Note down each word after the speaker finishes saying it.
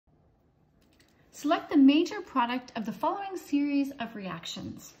Select the major product of the following series of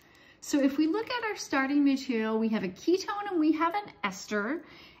reactions. So if we look at our starting material, we have a ketone and we have an ester,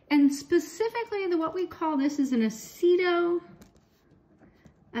 and specifically what we call this is an acetic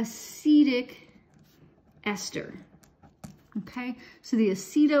ester. Okay, so the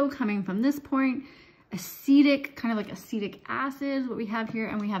aceto coming from this point, acetic, kind of like acetic acid, what we have here,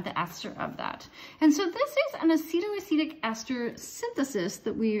 and we have the ester of that. And so this is an acetoacetic ester synthesis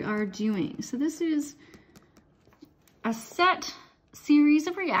that we are doing. So this is a set series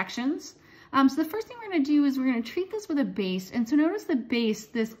of reactions. So the first thing we're going to do is we're going to treat this with a base. And so notice the base,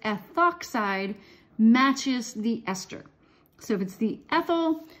 this ethoxide, matches the ester. So if it's the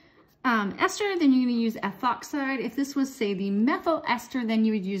ethyl ester, then you're going to use ethoxide. If this was, say, the methyl ester, then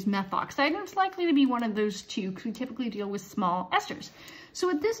you would use methoxide. And it's likely to be one of those two because we typically deal with small esters. So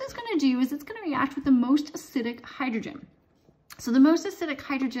what this is going to do is it's going to react with the most acidic hydrogen. So the most acidic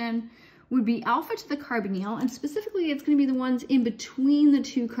hydrogen would be alpha to the carbonyl, and specifically it's going to be the ones in between the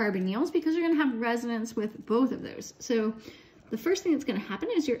two carbonyls because you're going to have resonance with both of those. So the first thing that's going to happen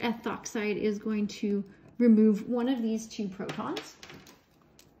is your ethoxide is going to remove one of these two protons,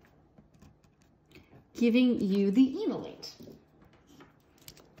 giving you the enolate.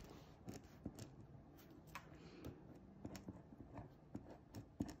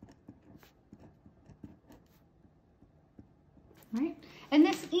 Right? And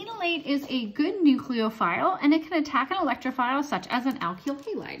this enolate is a good nucleophile, and it can attack an electrophile such as an alkyl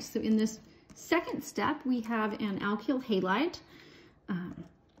halide. So in this second step, we have an alkyl halide.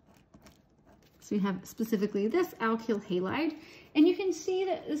 So we have specifically this alkyl halide, and you can see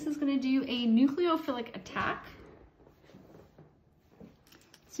that this is going to do a nucleophilic attack.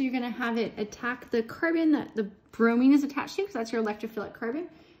 So you're going to have it attack the carbon that the bromine is attached to, because that's your electrophilic carbon,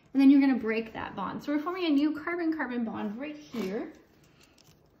 and then you're going to break that bond. So we're forming a new carbon-carbon bond right here.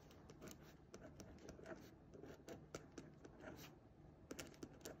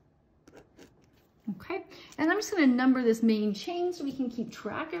 Okay, and I'm just going to number this main chain so we can keep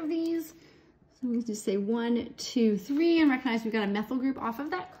track of these. So we just say 1, 2, 3, and recognize we've got a methyl group off of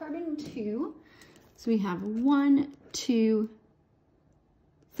that carbon 2. So we have 1, 2,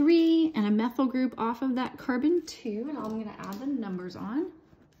 3, and a methyl group off of that carbon 2, and I'm going to add the numbers on.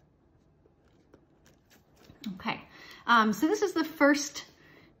 Okay, so this is the first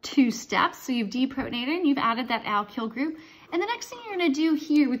two steps. So you've deprotonated and you've added that alkyl group. And the next thing you're going to do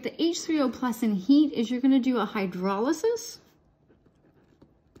here with the H3O plus in heat is you're going to do a hydrolysis.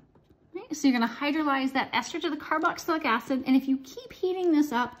 Right? So you're going to hydrolyze that ester to the carboxylic acid. And if you keep heating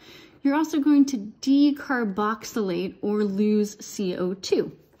this up, you're also going to decarboxylate or lose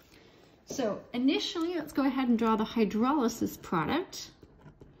CO2. So initially, let's go ahead and draw the hydrolysis product.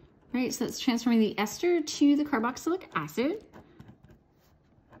 Right? So that's transforming the ester to the carboxylic acid.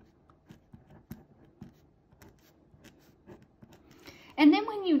 And then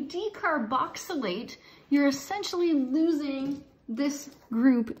when you decarboxylate, you're essentially losing this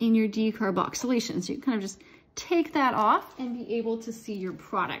group in your decarboxylation. So you kind of just take that off and be able to see your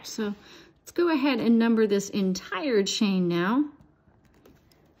product. So let's go ahead and number this entire chain now.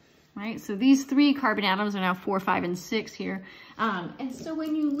 Right, so these 3 carbon atoms are now 4, 5, and 6 here. And so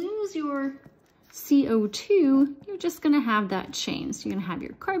when you lose your CO2, you're just going to have that chain. So you're going to have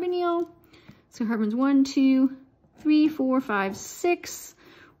your carbonyl. So carbons 1, 2, 3, 4, 5, 6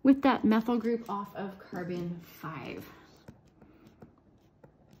 with that methyl group off of carbon 5.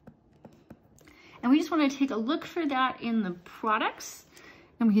 And we just want to take a look for that in the products,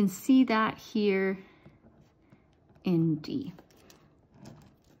 and we can see that here in D.